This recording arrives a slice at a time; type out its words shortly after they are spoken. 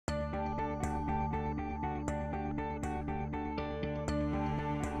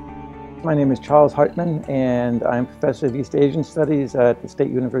My name is Charles Hartman, and I'm Professor of East Asian Studies at the State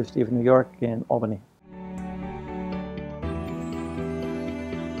University of New York in Albany.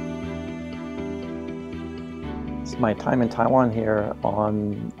 My time in Taiwan here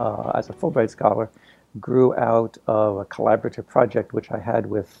as a Fulbright scholar grew out of a collaborative project which I had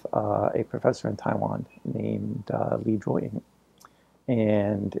with a professor in Taiwan named Li Zhuoying.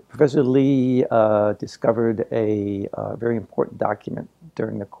 And Professor Li discovered a very important document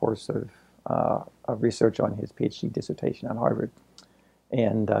during the course of research on his PhD dissertation at Harvard.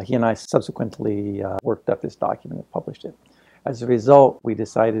 And he and I subsequently worked up this document and published it. As a result, we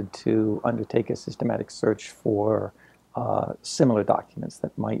decided to undertake a systematic search for similar documents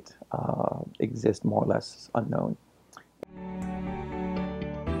that might exist more or less unknown.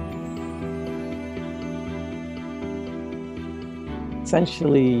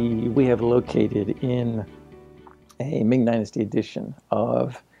 Essentially, we have located in a Ming Dynasty edition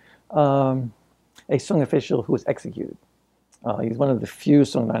of a Song official who was executed. He's one of the few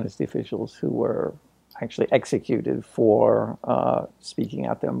Song Dynasty officials who were actually executed for speaking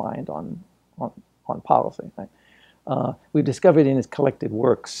out their mind on policy. Right? We've discovered in his collected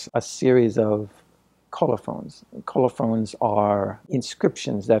works a series of colophons. Colophons are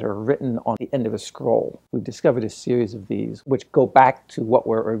inscriptions that are written on the end of a scroll. We've discovered a series of these which go back to what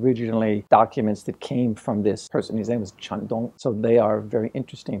were originally documents that came from this person. His name was Chandong. So they are very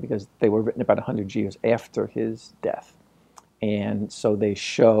interesting because they were written about 100 years after his death. And so they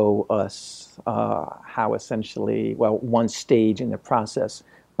show us how essentially, well, one stage in the process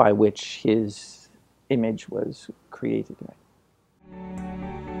by which his image was created.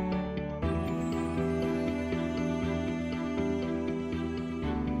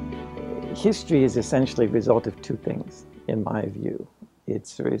 History is essentially a result of two things, in my view.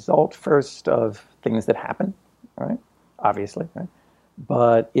 It's a result first of things that happen, right? Obviously, right?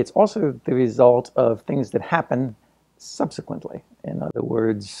 But it's also the result of things that happen subsequently. In other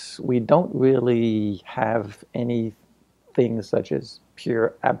words, we don't really have anything such as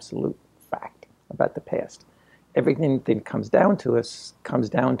pure absolute fact about the past. Everything that comes down to us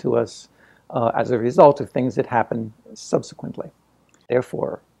as a result of things that happen subsequently.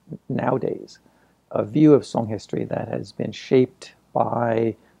 Therefore, nowadays, a view of Song history that has been shaped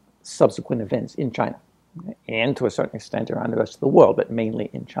by subsequent events in China, and to a certain extent around the rest of the world, but mainly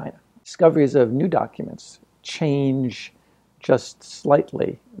in China. Discoveries of new documents change just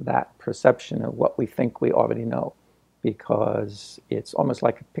slightly that perception of what we think we already know, because it's almost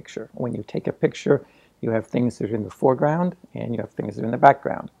like a picture. When you take a picture, you have things that are in the foreground and you have things that are in the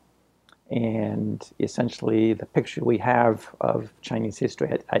background. And essentially, the picture we have of Chinese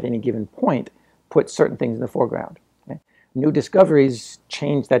history at any given point puts certain things in the foreground. Okay? New discoveries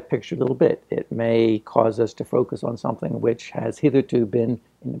change that picture a little bit. It may cause us to focus on something which has hitherto been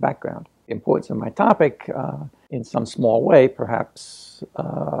in the background. The importance of my topic, in some small way, perhaps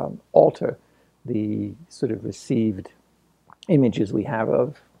alter the sort of received images we have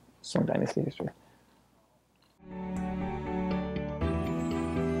of Song Dynasty history.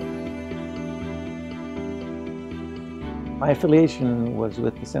 My affiliation was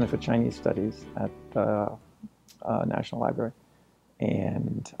with the Center for Chinese Studies at the National Library,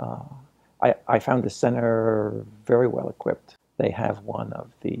 and I found the center very well equipped. They have one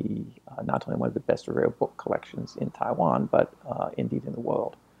of the, not only one of the best rare book collections in Taiwan, but indeed in the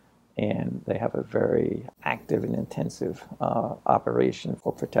world. And they have a very active and intensive operation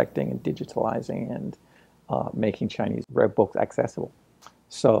for protecting and digitalizing and making Chinese rare books accessible.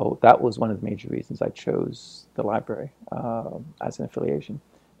 So that was one of the major reasons I chose the library as an affiliation.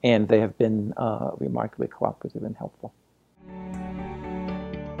 And they have been remarkably cooperative and helpful.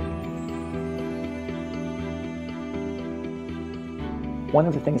 One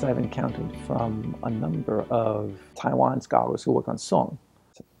of the things I've encountered from a number of Taiwan scholars who work on Song,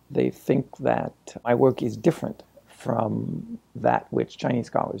 they think that my work is different from that which Chinese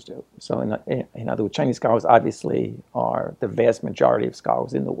scholars do. So in other words, Chinese scholars obviously are the vast majority of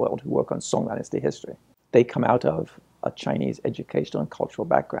scholars in the world who work on Song Dynasty history. They come out of a Chinese educational and cultural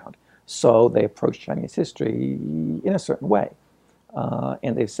background. So they approach Chinese history in a certain way.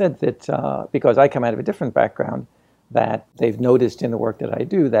 And they've said that because I come out of a different background, that they've noticed in the work that I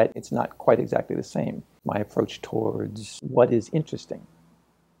do that it's not quite exactly the same. My approach towards what is interesting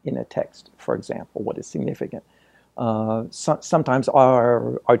in a text, for example, what is significant, sometimes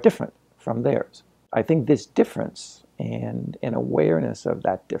are different from theirs. I think this difference and an awareness of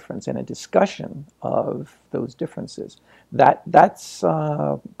that difference and a discussion of those differences, that's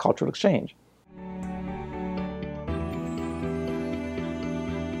cultural exchange.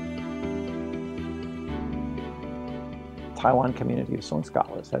 Taiwan community of Song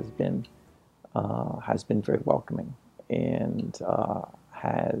scholars has been very welcoming and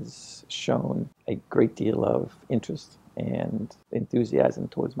has shown a great deal of interest and enthusiasm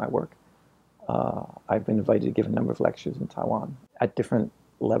towards my work. I've been invited to give a number of lectures in Taiwan at different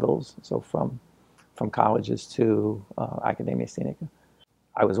levels, so from colleges to Academia Sinica.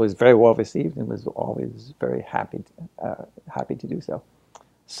 I was always very well received and was always very happy to do so.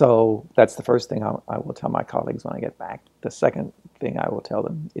 So that's the first thing I will tell my colleagues when I get back. The second thing I will tell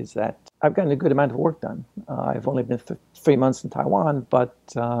them is that I've gotten a good amount of work done. I've only been 3 months in Taiwan, but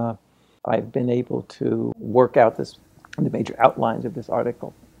I've been able to work out the major outlines of this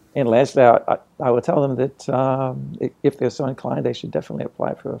article. And lastly, I will tell them that if they're so inclined, they should definitely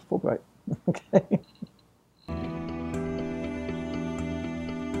apply for a Fulbright. Okay.